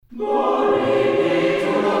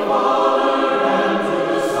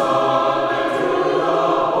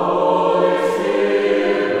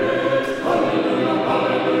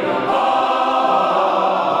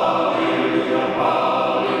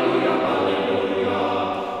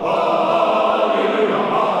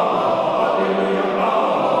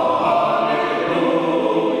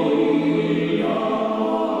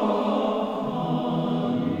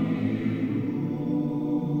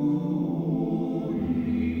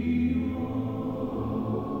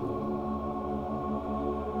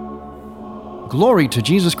Glory to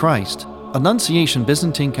Jesus Christ. Annunciation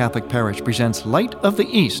Byzantine Catholic Parish presents Light of the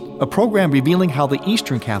East, a program revealing how the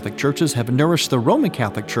Eastern Catholic Churches have nourished the Roman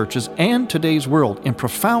Catholic Churches and today's world in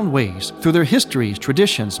profound ways through their histories,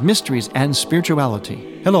 traditions, mysteries, and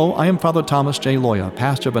spirituality. Hello, I am Father Thomas J. Loya,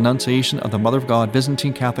 pastor of Annunciation of the Mother of God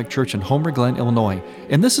Byzantine Catholic Church in Homer Glen, Illinois,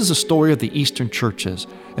 and this is a story of the Eastern Churches,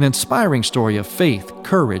 an inspiring story of faith,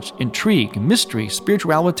 courage, intrigue, mystery,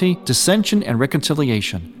 spirituality, dissension, and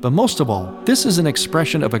reconciliation. But most of all, this is an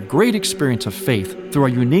expression of a great experience of faith through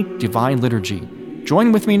a unique divine liturgy.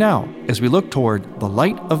 Join with me now as we look toward the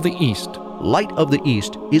Light of the East. Light of the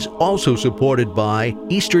East is also supported by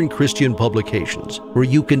Eastern Christian Publications, where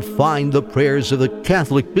you can find the prayers of the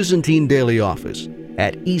Catholic Byzantine Daily Office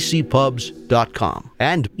at ecpubs.com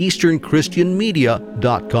and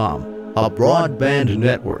easternchristianmedia.com, a broadband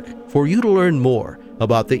network for you to learn more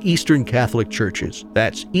about the Eastern Catholic Churches.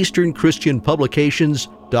 That's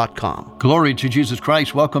easternchristianpublications.com. Glory to Jesus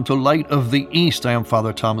Christ. Welcome to Light of the East. I am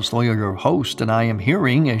Father Thomas Loya, your host, and I am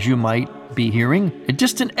hearing, as you might be hearing, a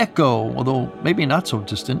distant echo, although maybe not so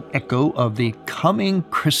distant, echo of the coming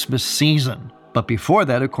Christmas season. But before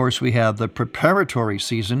that, of course, we have the preparatory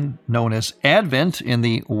season known as Advent in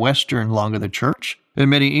the Western lung of the Church. In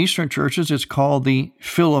many Eastern churches, it's called the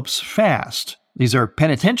Philip's Fast. These are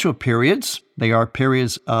penitential periods. They are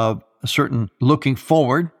periods of a certain looking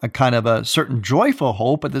forward, a kind of a certain joyful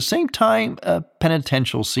hope, at the same time, a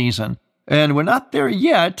penitential season. And we're not there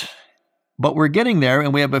yet, but we're getting there,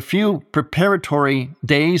 and we have a few preparatory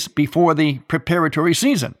days before the preparatory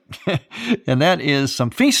season. And that is some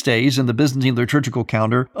feast days in the Byzantine liturgical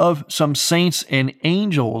calendar of some saints and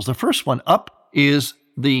angels. The first one up is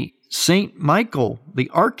the Saint Michael, the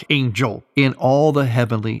Archangel, in all the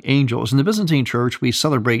heavenly angels. In the Byzantine Church, we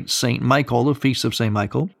celebrate Saint Michael, the Feast of Saint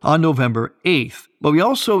Michael, on November 8th. But we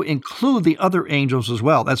also include the other angels as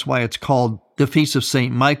well. That's why it's called the Feast of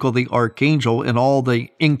Saint Michael, the Archangel, and all the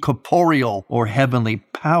incorporeal or heavenly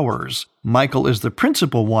powers. Michael is the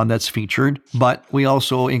principal one that's featured, but we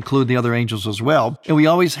also include the other angels as well. And we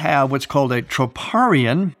always have what's called a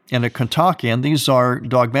troparion and a kontakion. These are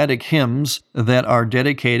dogmatic hymns that are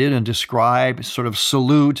dedicated and describe, sort of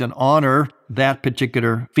salute and honor that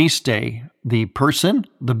particular feast day. The person,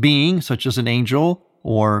 the being, such as an angel,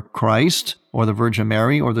 or Christ, or the Virgin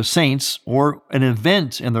Mary, or the saints, or an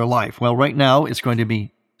event in their life. Well, right now, it's going to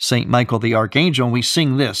be Saint Michael the Archangel, and we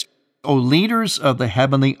sing this. O leaders of the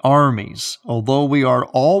heavenly armies, although we are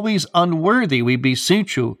always unworthy, we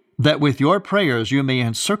beseech you that with your prayers you may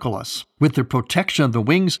encircle us with the protection of the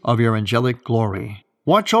wings of your angelic glory.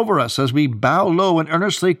 Watch over us as we bow low and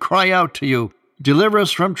earnestly cry out to you. Deliver us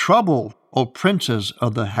from trouble, O princes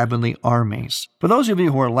of the heavenly armies. For those of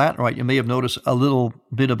you who are Latinite, you may have noticed a little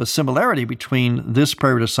bit of a similarity between this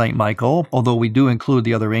prayer to Saint Michael, although we do include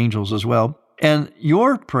the other angels as well, and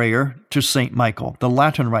your prayer to Saint Michael, the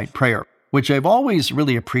Latin Rite prayer, which I've always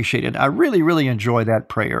really appreciated. I really enjoy that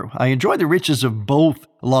prayer. I enjoy the riches of both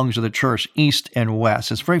lungs of the Church, East and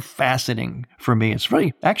West. It's very fascinating for me. It's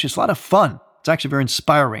a lot of fun. It's actually very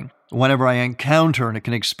inspiring whenever I encounter and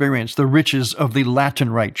can experience the riches of the Latin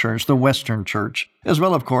Rite Church, the Western Church, as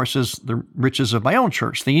well, of course, as the riches of my own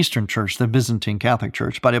church, the Eastern Church, the Byzantine Catholic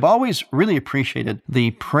Church. But I've always really appreciated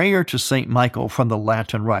the prayer to St. Michael from the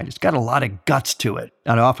Latin Rite. It's got a lot of guts to it.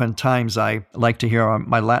 And oftentimes I like to hear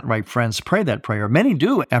my Latin Rite friends pray that prayer. Many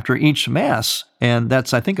do after each Mass. And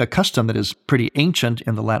that's, I think, a custom that is pretty ancient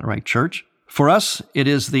in the Latin Rite Church. For us, it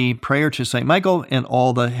is the prayer to St. Michael and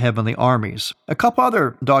all the heavenly armies. A couple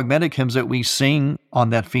other dogmatic hymns that we sing on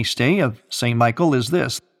that feast day of St. Michael is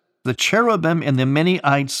this. The cherubim and the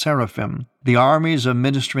many-eyed seraphim, the armies of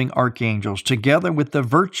ministering archangels, together with the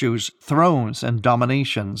virtues, thrones, and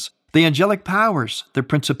dominations. The angelic powers, the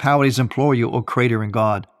principalities implore you, O Creator and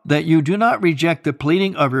God, that you do not reject the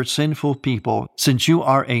pleading of your sinful people, since you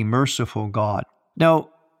are a merciful God. Now,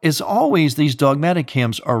 as always, these dogmatic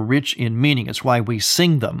hymns are rich in meaning. It's why we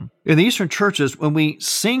sing them. In the Eastern churches, when we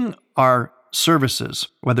sing our services,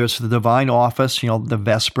 whether it's the divine office, the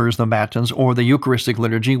Vespers, the Matins, or the Eucharistic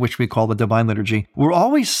liturgy, which we call the divine liturgy, we're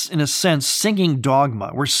always, in a sense, singing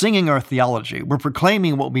dogma. We're singing our theology. We're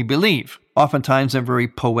proclaiming what we believe, oftentimes in very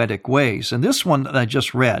poetic ways. And this one that I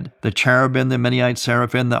just read, the cherubim, the many-eyed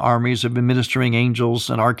seraphim, the armies of ministering angels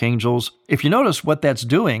and archangels, if you notice what that's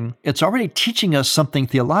doing, it's already teaching us something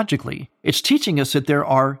theologically. It's teaching us that there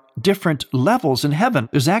are different levels in heaven.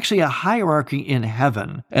 There's actually a hierarchy in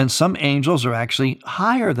heaven, and some angels are actually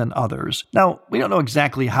higher than others. Now, we don't know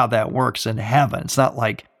exactly how that works in heaven. It's not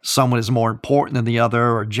like someone is more important than the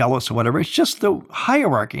other or jealous or whatever. It's just the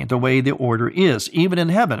hierarchy, the way the order is, even in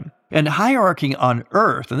heaven. And hierarchy on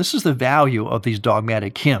earth, and this is the value of these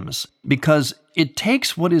dogmatic hymns, because it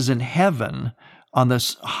takes what is in heaven on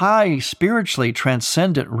this high, spiritually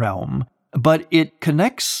transcendent realm, but it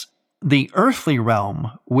connects the earthly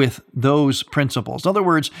realm with those principles. In other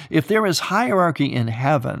words, if there is hierarchy in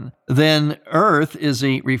heaven, then earth is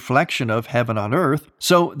a reflection of heaven on earth.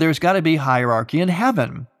 So there's got to be hierarchy in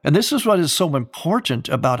heaven. And this is what is so important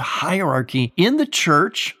about hierarchy in the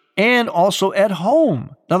church and also at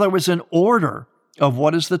home. In other words, an order of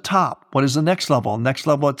what is the top, what is the next level,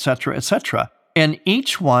 etc., etc. And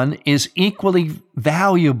each one is equally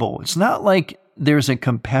valuable. It's not like there's a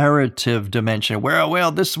comparative dimension where,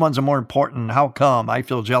 well, this one's more important. How come? I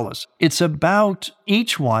feel jealous. It's about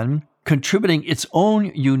each one contributing its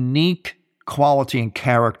own unique quality and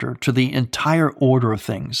character to the entire order of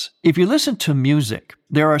things. If you listen to music,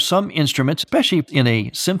 there are some instruments, especially in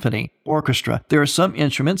a symphony orchestra, there are some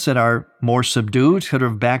instruments that are more subdued, sort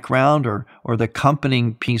of background or the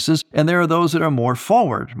accompanying pieces, and there are those that are more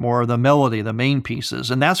forward, more of the melody, the main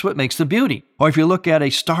pieces, and that's what makes the beauty. Or if you look at a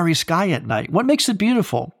starry sky at night, what makes it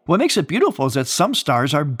beautiful? What makes it beautiful is that some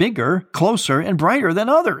stars are bigger, closer, and brighter than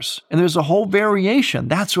others, and there's a whole variation.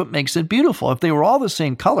 That's what makes it beautiful. If they were all the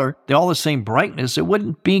same color, they're all the same brightness, it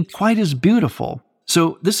wouldn't be quite as beautiful.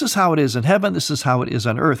 So this is how it is in heaven, this is how it is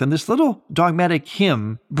on earth. And this little dogmatic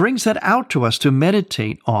hymn brings that out to us to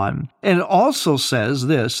meditate on. And it also says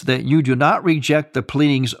this, that you do not reject the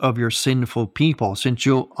pleadings of your sinful people, since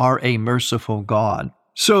you are a merciful God.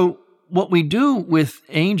 So what we do with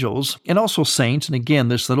angels and also saints, and again,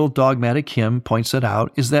 this little dogmatic hymn points it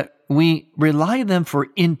out, is that we rely on them for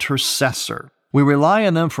intercessor. We rely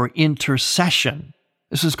on them for intercession.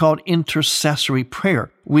 This is called intercessory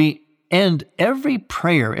prayer. We end every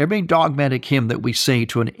prayer, every dogmatic hymn that we say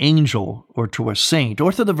to an angel or to a saint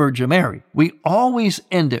or to the Virgin Mary, we always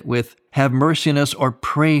end it with, have mercy on us, or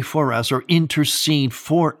pray for us, or intercede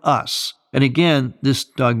for us. And again, this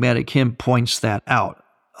dogmatic hymn points that out.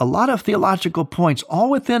 A lot of theological points, all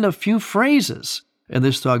within a few phrases in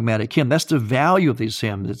this dogmatic hymn. That's the value of these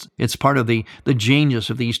hymns. It's part of the genius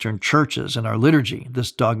of the Eastern churches and our liturgy,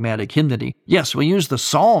 this dogmatic hymnody. Yes, we use the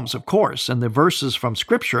Psalms, of course, and the verses from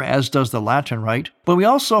Scripture, as does the Latin Rite, but we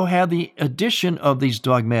also have the addition of these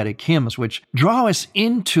dogmatic hymns, which draw us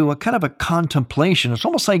into a kind of a contemplation. It's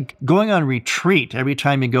almost like going on retreat every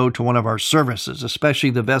time you go to one of our services,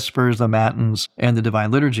 especially the Vespers, the Matins, and the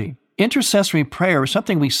Divine Liturgy. Intercessory prayer is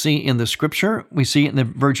something we see in the Scripture. We see it in the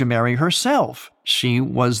Virgin Mary herself. She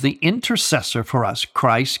was the intercessor for us.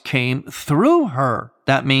 Christ came through her.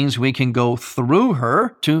 That means we can go through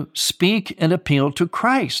her to speak and appeal to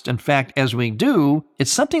Christ. In fact, as we do,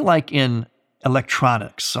 it's something like in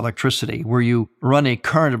electricity, where you run a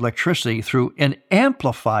current of electricity through an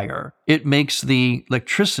amplifier. It makes the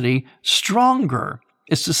electricity stronger.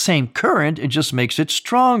 It's the same current, it just makes it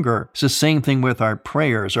stronger. It's the same thing with our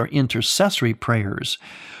prayers, our intercessory prayers.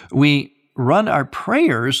 We run our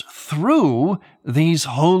prayers through these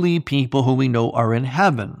holy people who we know are in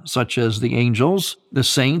heaven, such as the angels, the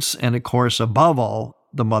saints, and of course, above all,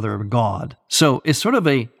 the Mother of God. So it's sort of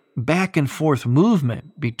a back and forth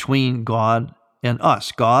movement between God and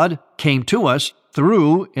us. God came to us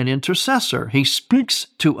through an intercessor. He speaks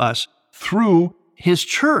to us through His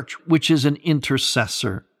church, which is an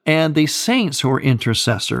intercessor, and the saints who are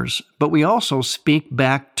intercessors. But we also speak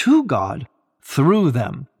back to God through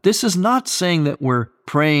them. This is not saying that we're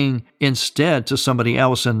praying instead to somebody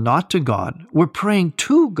else and not to God. We're praying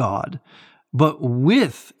to God, but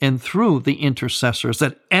with and through the intercessors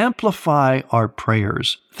that amplify our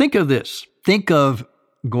prayers. Think of this. Think of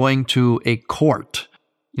going to a court.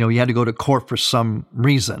 You had to go to court for some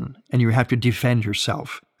reason, and you have to defend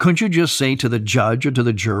yourself. Couldn't you just say to the judge or to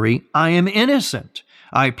the jury, I am innocent.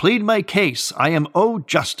 I plead my case. I am owed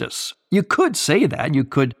justice. You could say that. You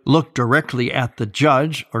could look directly at the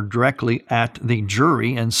judge or directly at the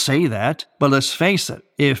jury and say that. But let's face it.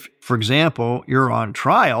 If, for example, you're on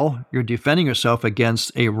trial, you're defending yourself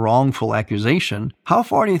against a wrongful accusation, how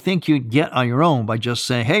far do you think you'd get on your own by just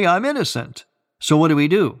saying, hey, I'm innocent? So what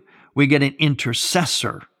do? We get an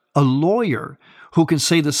intercessor, a lawyer, who can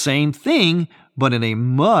say the same thing, but in a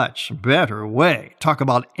much better way. Talk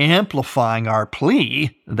about amplifying our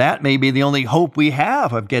plea. That may be the only hope we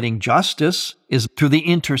have of getting justice, is through the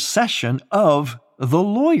intercession of the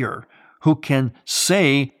lawyer who can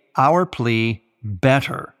say our plea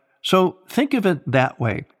better. So think of it that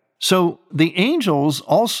way. So the angels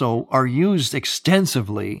also are used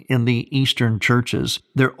extensively in the Eastern churches.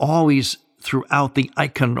 They're always throughout the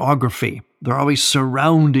iconography. They're always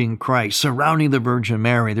surrounding Christ, surrounding the Virgin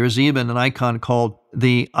Mary. There's even an icon called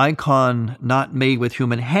the icon not made with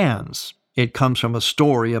human hands. It comes from a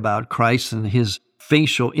story about Christ and his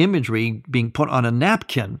facial imagery being put on a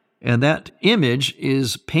napkin. And that image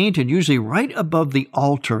is painted usually right above the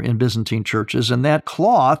altar in Byzantine churches. And that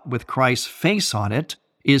cloth with Christ's face on it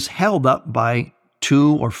is held up by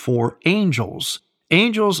 2 or 4 angels.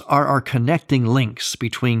 Angels are our connecting links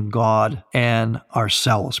between God and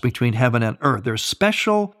ourselves, between heaven and earth. They're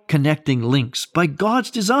special connecting links by God's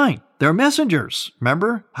design. They're messengers.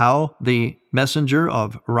 Remember how the messenger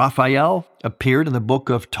of Raphael appeared in the book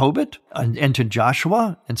of Tobit and to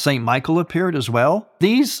Joshua, and St. Michael appeared as well?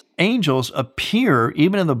 These angels appear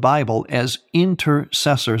even in the Bible as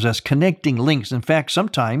intercessors, as connecting links. In fact,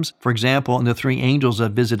 sometimes, for example, in the 3 angels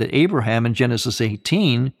that visited Abraham in Genesis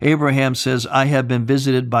 18, Abraham says, I have been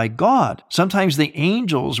visited by God. Sometimes the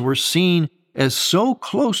angels were seen as so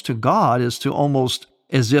close to God as to almost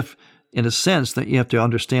as if, in a sense, that you have to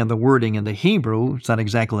understand the wording in the Hebrew. It's not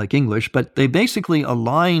exactly like English, but they basically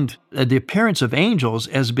aligned the appearance of angels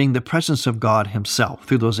as being the presence of God himself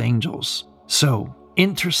through those angels. So,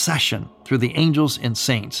 intercession through the angels and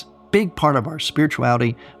saints, big part of our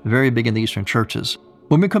spirituality, very big in the Eastern churches.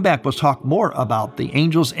 When we come back, we'll talk more about the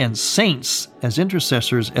angels and saints as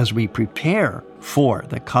intercessors as we prepare for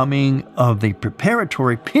the coming of the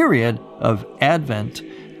preparatory period of Advent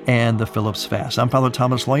and the Phillips Fast. I'm Father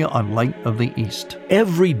Thomas Loya on Light of the East.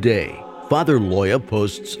 Every day, Father Loya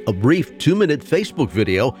posts a brief 2-minute Facebook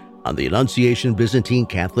video on the Annunciation Byzantine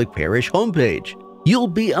Catholic Parish homepage. You'll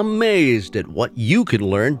be amazed at what you can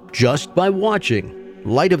learn just by watching.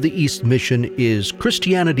 Light of the East mission is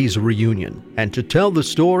Christianity's reunion, and to tell the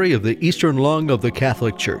story of the Eastern lung of the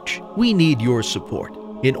Catholic Church, we need your support.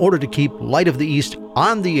 In order to keep Light of the East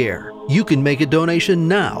on the air, you can make a donation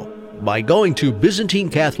now by going to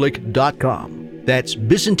ByzantineCatholic.com. That's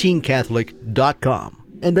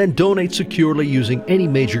ByzantineCatholic.com. And then donate securely using any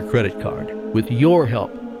major credit card. With your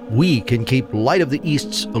help, we can keep Light of the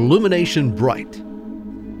East's illumination bright.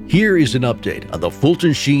 Here is an update on the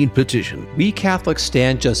Fulton Sheen petition. We Catholics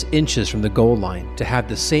stand just inches from the goal line to have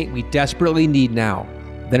the saint we desperately need now,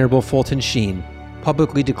 Venerable Fulton Sheen,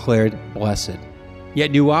 publicly declared blessed. Yet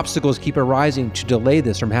new obstacles keep arising to delay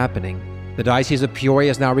this from happening. The Diocese of Peoria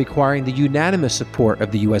is now requiring the unanimous support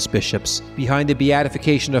of the U.S. bishops behind the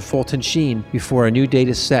beatification of Fulton Sheen before a new date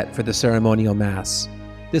is set for the ceremonial Mass.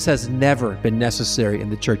 This has never been necessary in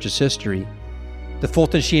the Church's history. The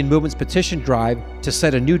Fulton Sheen Movement's petition drive to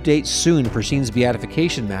set a new date soon for Sheen's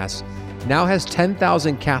beatification Mass now has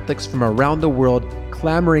 10,000 Catholics from around the world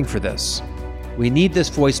clamoring for this. We need this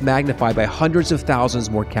voice magnified by hundreds of thousands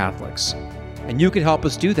more Catholics. And you can help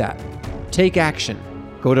us do that. Take action.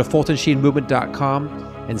 Go to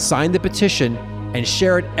FultonSheenMovement.com and sign the petition and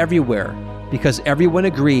share it everywhere, because everyone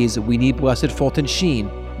agrees we need Blessed Fulton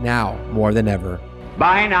Sheen now more than ever.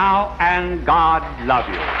 Bye now, and God love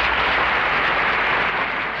you.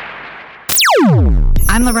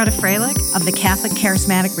 I'm Loretta Freilich of the Catholic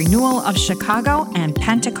Charismatic Renewal of Chicago and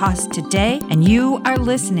Pentecost Today, and you are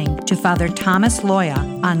listening to Father Thomas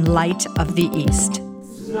Loya on Light of the East.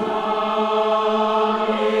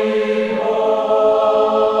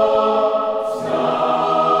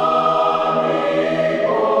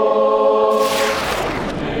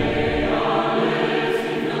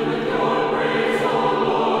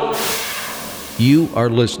 You are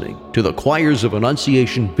listening to the Choirs of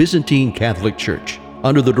Annunciation Byzantine Catholic Church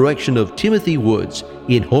under the direction of Timothy Woods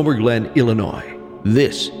in Homer Glen, Illinois.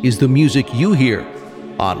 This is the music you hear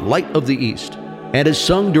on Light of the East and is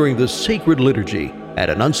sung during the sacred liturgy at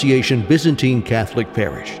Annunciation Byzantine Catholic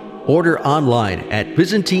Parish. Order online at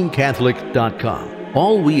ByzantineCatholic.com.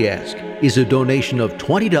 All we ask is a donation of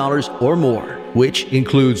 $20 or more, which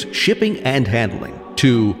includes shipping and handling,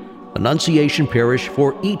 to Annunciation Parish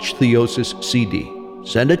for each Theosis CD.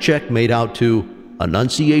 Send a check made out to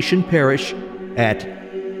Annunciation Parish at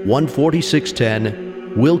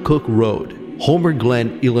 14610 Wilcook Road, Homer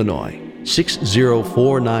Glen, Illinois,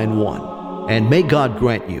 60491. And may God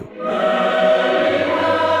grant you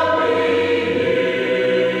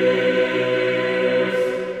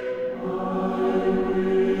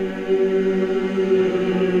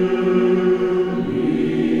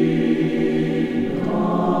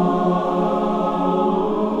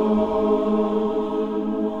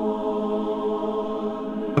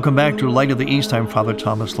Welcome back to Light of the East. I'm Father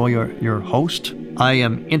Thomas Loya, your host. I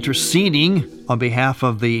am interceding on behalf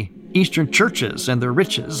of the Eastern churches and their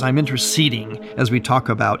riches. I'm interceding as we talk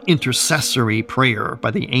about intercessory prayer by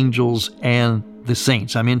the angels and the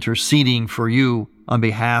saints. I'm interceding for you on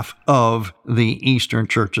behalf of the Eastern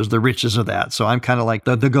churches, the riches of that. So I'm kind of like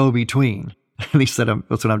the go-between. At least that's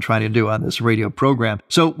what I'm trying to do on this radio program.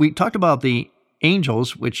 So we talked about the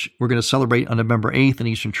angels, which we're going to celebrate on November 8th in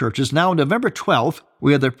Eastern churches. Now, on November 12th,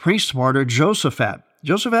 we have the priest martyr Josaphat.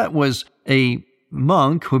 Josaphat was a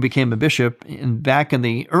monk who became a bishop back in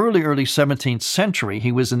the early 17th century.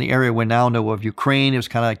 He was in the area we now know of Ukraine. It was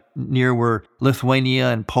kind of like near where Lithuania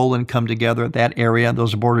and Poland come together, that area.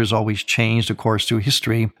 Those borders always changed, of course, through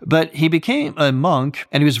history. But he became a monk,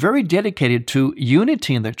 and he was very dedicated to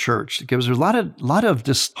unity in the church, because there was a lot of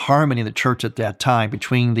disharmony in the church at that time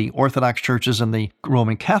between the Orthodox churches and the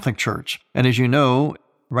Roman Catholic Church. And as you know,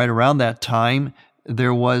 right around that time,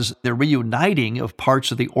 there was the reuniting of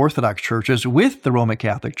parts of the Orthodox churches with the Roman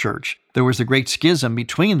Catholic Church. There was a great schism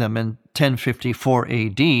between them in 1054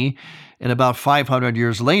 AD, and about 500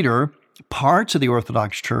 years later, parts of the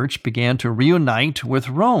Orthodox Church began to reunite with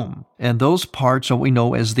Rome, and those parts are what we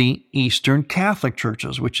know as the Eastern Catholic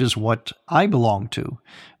churches, which is what I belong to,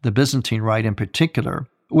 the Byzantine Rite in particular.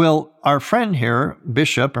 Well, our friend here,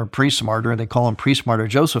 bishop or priest martyr, they call him priest martyr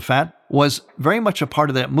Josaphat, was very much a part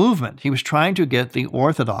of that movement. He was trying to get the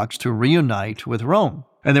Orthodox to reunite with Rome.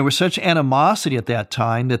 And there was such animosity at that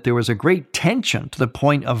time that there was a great tension to the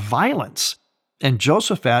point of violence. And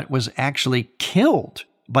Josaphat was actually killed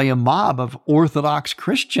by a mob of Orthodox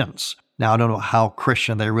Christians. Now, I don't know how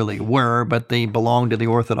Christian they really were, but they belonged to the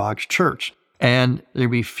Orthodox Church. And they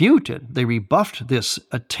rebuffed this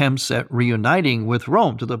attempts at reuniting with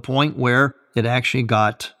Rome to the point where it actually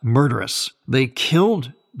got murderous. They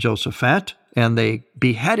killed Josaphat, and they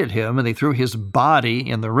beheaded him, and they threw his body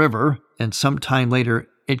in the river, and sometime later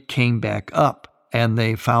it came back up. And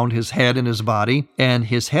they found his head and his body, and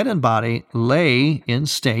his head and body lay in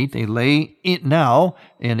state. They lay now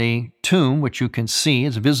in a tomb, which you can see,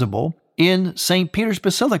 is visible, in St. Peter's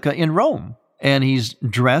Basilica in Rome. And his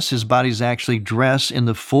body's actually dressed in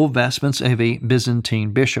the full vestments of a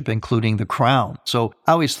Byzantine bishop, including the crown. So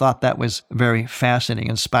I always thought that was very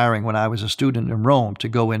fascinating, inspiring when I was a student in Rome to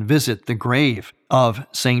go and visit the grave of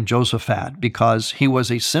St. Josaphat, because he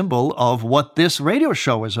was a symbol of what this radio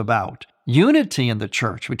show is about. Unity in the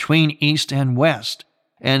church between East and West.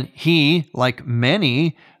 And he, like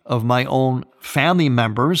many of my own family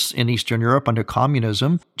members in Eastern Europe under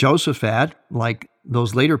communism, Josaphat, like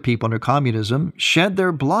those later people under communism, shed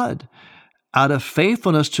their blood out of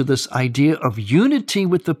faithfulness to this idea of unity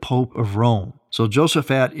with the Pope of Rome. So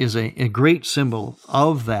Josaphat is a great symbol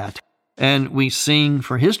of that. And we sing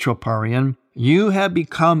for his troparion, "You have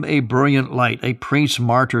become a brilliant light, a priest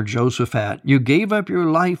martyr Josaphat. You gave up your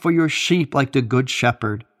life for your sheep like the good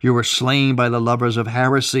shepherd. You were slain by the lovers of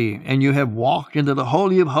heresy, and you have walked into the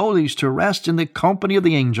Holy of Holies to rest in the company of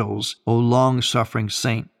the angels, O long-suffering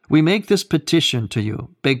saint. We make this petition to you.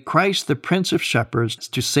 Beg Christ, the Prince of Shepherds,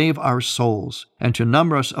 to save our souls and to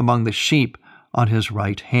number us among the sheep on his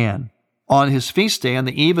right hand." On his feast day, on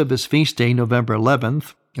the eve of his feast day, November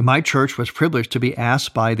 11th, my church was privileged to be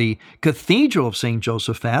asked by the Cathedral of St.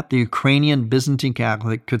 Josaphat, the Ukrainian Byzantine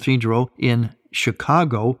Catholic Cathedral in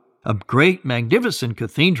Chicago, a great, magnificent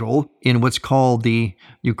cathedral in what's called the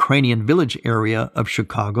Ukrainian Village area of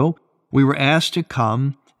Chicago. We were asked to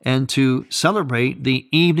come and to celebrate the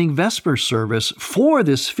evening Vesper service for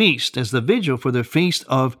this feast as the vigil for the feast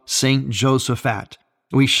of St. Josaphat.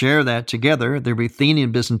 We share that together, the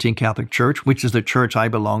Ruthenian Byzantine Catholic Church, which is the church I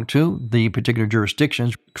belong to, the particular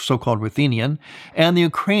jurisdictions, so-called Ruthenian, and the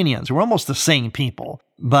Ukrainians. We're almost the same people,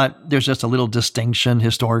 but there's just a little distinction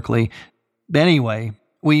historically. But anyway,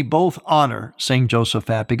 we both honor St.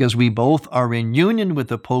 Josaphat because we both are in union with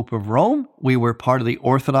the Pope of Rome. We were part of the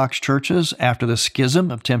Orthodox churches after the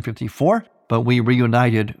schism of 1054, but we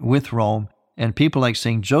reunited with Rome. And people like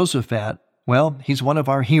St. Josaphat, well, he's one of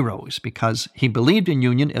our heroes because he believed in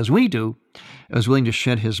union as we do, and was willing to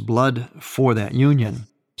shed his blood for that union.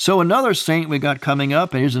 So another saint we got coming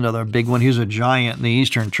up, and here's another big one. He's a giant in the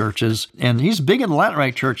Eastern churches, and he's big in the Latin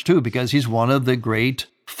Rite Church too, because he's one of the great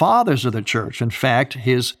fathers of the church. In fact,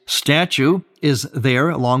 his statue is there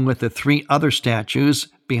along with the 3 other statues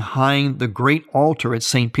behind the great altar at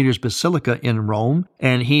St. Peter's Basilica in Rome,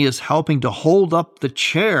 and he is helping to hold up the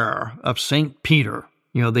chair of St. Peter.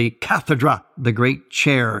 The cathedra, the great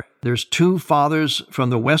chair. There's 2 fathers from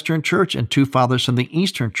the Western Church and 2 fathers from the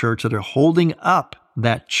Eastern Church that are holding up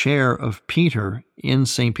that chair of Peter in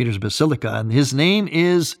St. Peter's Basilica, and his name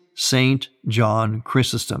is St. John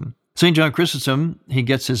Chrysostom. St. John Chrysostom, he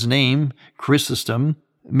gets his name, Chrysostom,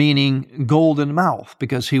 meaning golden mouth,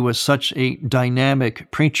 because he was such a dynamic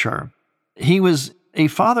preacher. He was a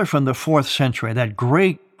father from the 4th century, that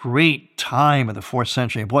great time of the 4th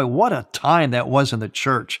century. Boy, what a time that was in the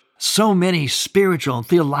church. So many spiritual and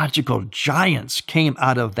theological giants came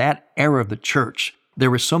out of that era of the church. There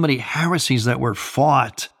were so many heresies that were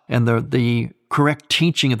fought, and the correct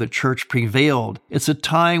teaching of the church prevailed. It's a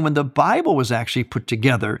time when the Bible was actually put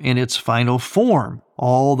together in its final form.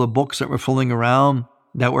 All the books that were fooling around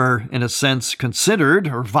that were, in a sense, considered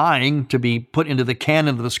or vying to be put into the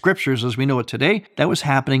canon of the scriptures as we know it today, that was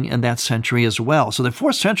happening in that century as well. So the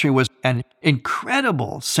 4th century was an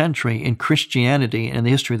incredible century in Christianity and in the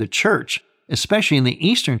history of the church, especially in the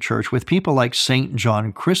Eastern Church, with people like St.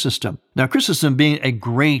 John Chrysostom. Now, Chrysostom being a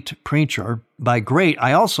great preacher, by great,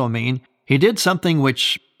 I also mean he did something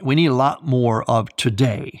which we need a lot more of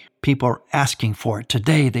today. People are asking for it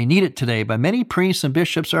today. They need it today. But many priests and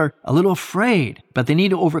bishops are a little afraid, but they need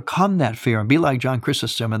to overcome that fear and be like John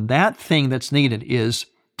Chrysostom. And that thing that's needed is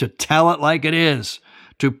to tell it like it is,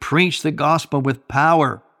 to preach the gospel with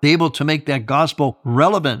power, be able to make that gospel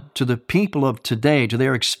relevant to the people of today, to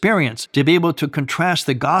their experience, to be able to contrast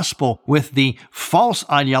the gospel with the false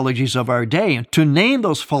ideologies of our day, and to name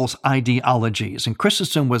those false ideologies. And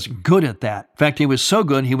Chrysostom was good at that. In fact, he was so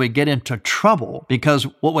good, he would get into trouble, because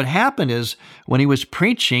what would happen is when he was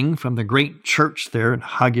preaching from the great church there in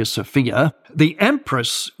Hagia Sophia, the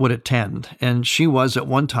empress would attend, and she was at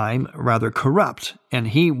one time rather corrupt. And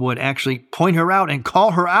he would actually point her out and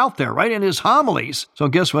call her out there right in his homilies. So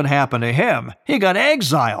guess what happened to him? He got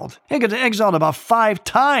exiled. He got exiled about 5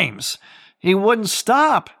 times. He wouldn't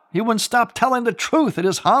stop. He wouldn't stop telling the truth at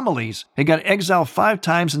his homilies. He got exiled 5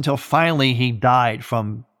 times until finally he died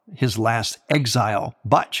from his last exile.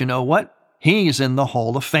 But you know what? He's in the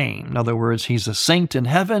Hall of Fame. In other words, he's a saint in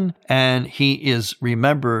heaven, and he is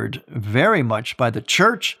remembered very much by the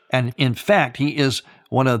church. And in fact, he is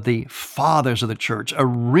one of the fathers of the church, a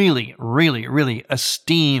really, really, really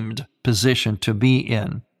esteemed position to be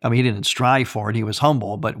in. I mean, he didn't strive for it. He was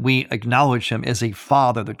humble, but we acknowledge him as a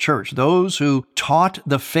father of the church. Those who taught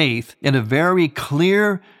the faith in a very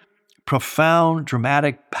clear, profound,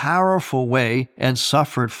 dramatic, powerful way and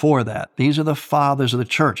suffered for that. These are the fathers of the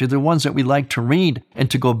church. They're the ones that we like to read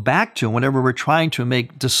and to go back to whenever we're trying to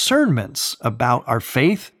make discernments about our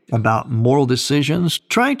faith, about moral decisions,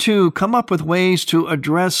 try to come up with ways to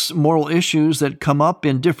address moral issues that come up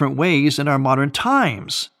in different ways in our modern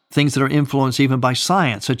times. Things that are influenced even by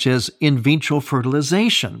science, such as in vitro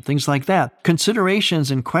fertilization, things like that.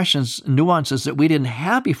 Considerations and questions, nuances that we didn't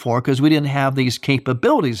have before because we didn't have these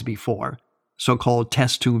capabilities before. So-called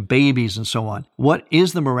test tube babies and so on. What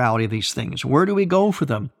is the morality of these things? Where do we go for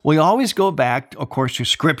them? We always go back, of course, to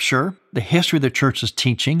Scripture, the history of the church's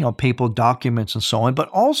teaching, papal documents and so on, but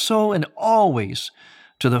also and always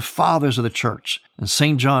to the fathers of the church. And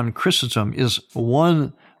St. John Chrysostom is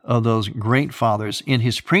one of those great fathers in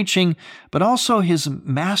his preaching, but also his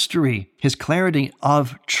mastery, his clarity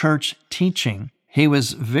of church teaching. He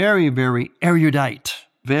was very, very erudite,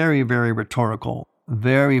 very, very rhetorical,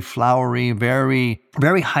 very flowery, very,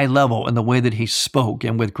 very high level in the way that he spoke,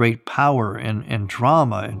 and with great power and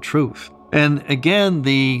drama and truth. And again,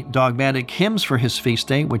 the dogmatic hymns for his feast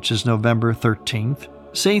day, which is November 13th,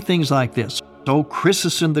 say things like this. O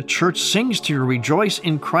Chrysostom, the church sings to you, rejoice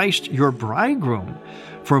in Christ your bridegroom.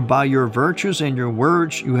 For by your virtues and your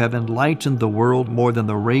words you have enlightened the world more than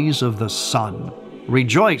the rays of the sun.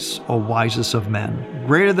 Rejoice, O wisest of men,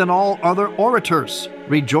 greater than all other orators.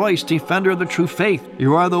 Rejoice, defender of the true faith.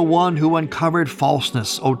 You are the one who uncovered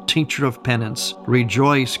falseness, O teacher of penance.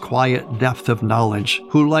 Rejoice, quiet depth of knowledge,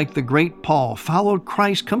 who like the great Paul followed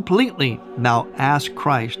Christ completely. Now ask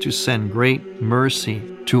Christ to send great mercy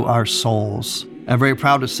to our souls. I'm very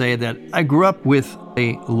proud to say that I grew up with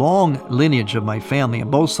a long lineage of my family, on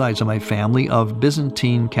both sides of my family, of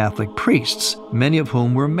Byzantine Catholic priests, many of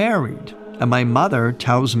whom were married. And my mother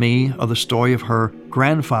tells me of the story of her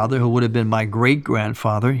grandfather, who would have been my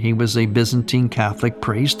great-grandfather. He was a Byzantine Catholic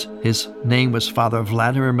priest. His name was Father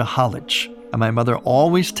Vladimir Mihalich. And my mother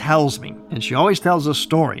always tells me, and she always tells a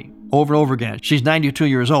story over and over again. She's 92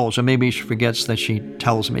 years old, so maybe she forgets that she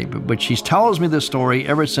tells me, but she tells me this story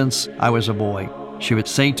ever since I was a boy. She would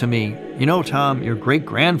say to me, you know, Tom, your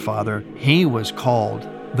great-grandfather, he was called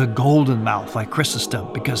the Golden Mouth, like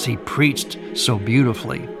Chrysostom, because he preached so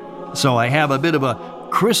beautifully. So I have a bit of a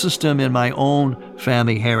Chrysostom in my own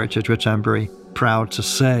family heritage, which I'm very proud to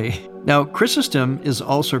say. Now, Chrysostom is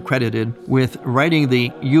also credited with writing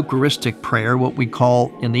the Eucharistic prayer, what we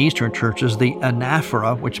call in the Eastern churches the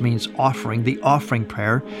anaphora, which means offering, the offering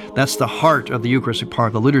prayer. That's the heart of the Eucharistic part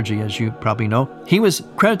of the liturgy, as you probably know. He was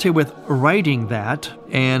credited with writing that,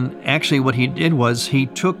 and actually what he did was he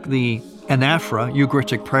took the anaphora,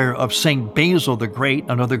 Eucharistic prayer of St. Basil the Great,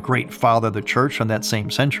 another great father of the church from that same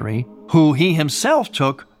century, who he himself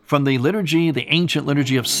took from the liturgy, the ancient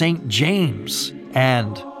liturgy of St. James.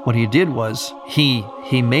 And what he did was he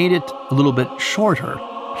made it a little bit shorter.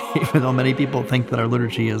 Even though many people think that our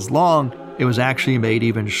liturgy is long, it was actually made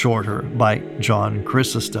even shorter by John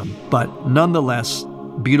Chrysostom. But nonetheless,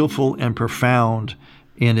 beautiful and profound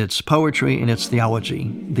in its poetry and its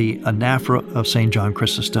theology, the anaphora of St. John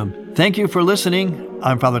Chrysostom. Thank you for listening.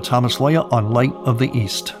 I'm Father Thomas Loya on Light of the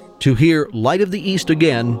East. To hear Light of the East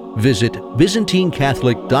again, visit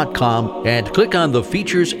ByzantineCatholic.com and click on the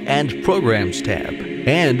Features and Programs tab,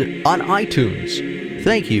 and on iTunes.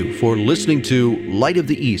 Thank you for listening to Light of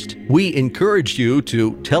the East. We encourage you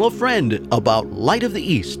to tell a friend about Light of the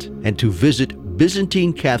East and to visit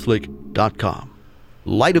ByzantineCatholic.com.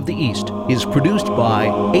 Light of the East is produced by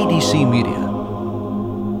ADC Media.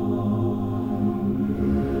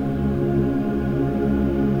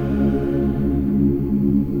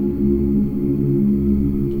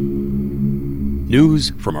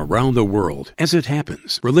 News from around the world as it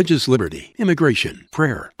happens, religious liberty, immigration,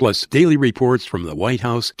 prayer, plus daily reports from the White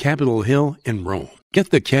House, Capitol Hill, and Rome. Get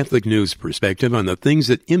the Catholic News perspective on the things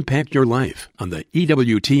that impact your life on the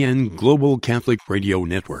EWTN Global Catholic Radio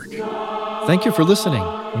Network. Thank you for listening.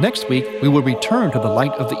 Next week, we will return to the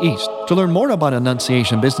Light of the East. To learn more about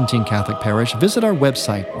Annunciation Byzantine Catholic Parish, visit our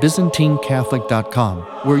website, ByzantineCatholic.com,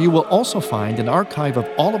 where you will also find an archive of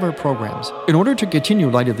all of our programs. In order to continue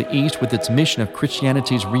Light of the East with its mission of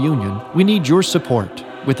Christianity's reunion, we need your support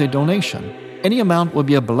with a donation. Any amount will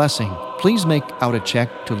be a blessing. Please make out a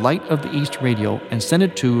check to Light of the East Radio and send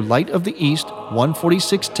it to Light of the East,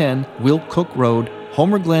 14610 Will Cook Road,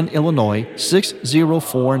 Homer Glen, Illinois,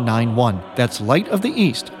 60491. That's Light of the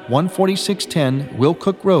East, 14610 Will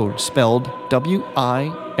Cook Road, spelled WILL-COOK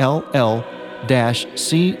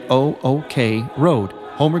Road,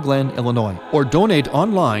 Homer Glen, Illinois. Or donate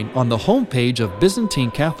online on the homepage of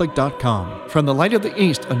ByzantineCatholic.com. From the Light of the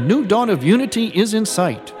East, a new dawn of unity is in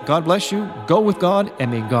sight. God bless you, go with God,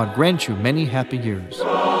 and may God grant you many happy years.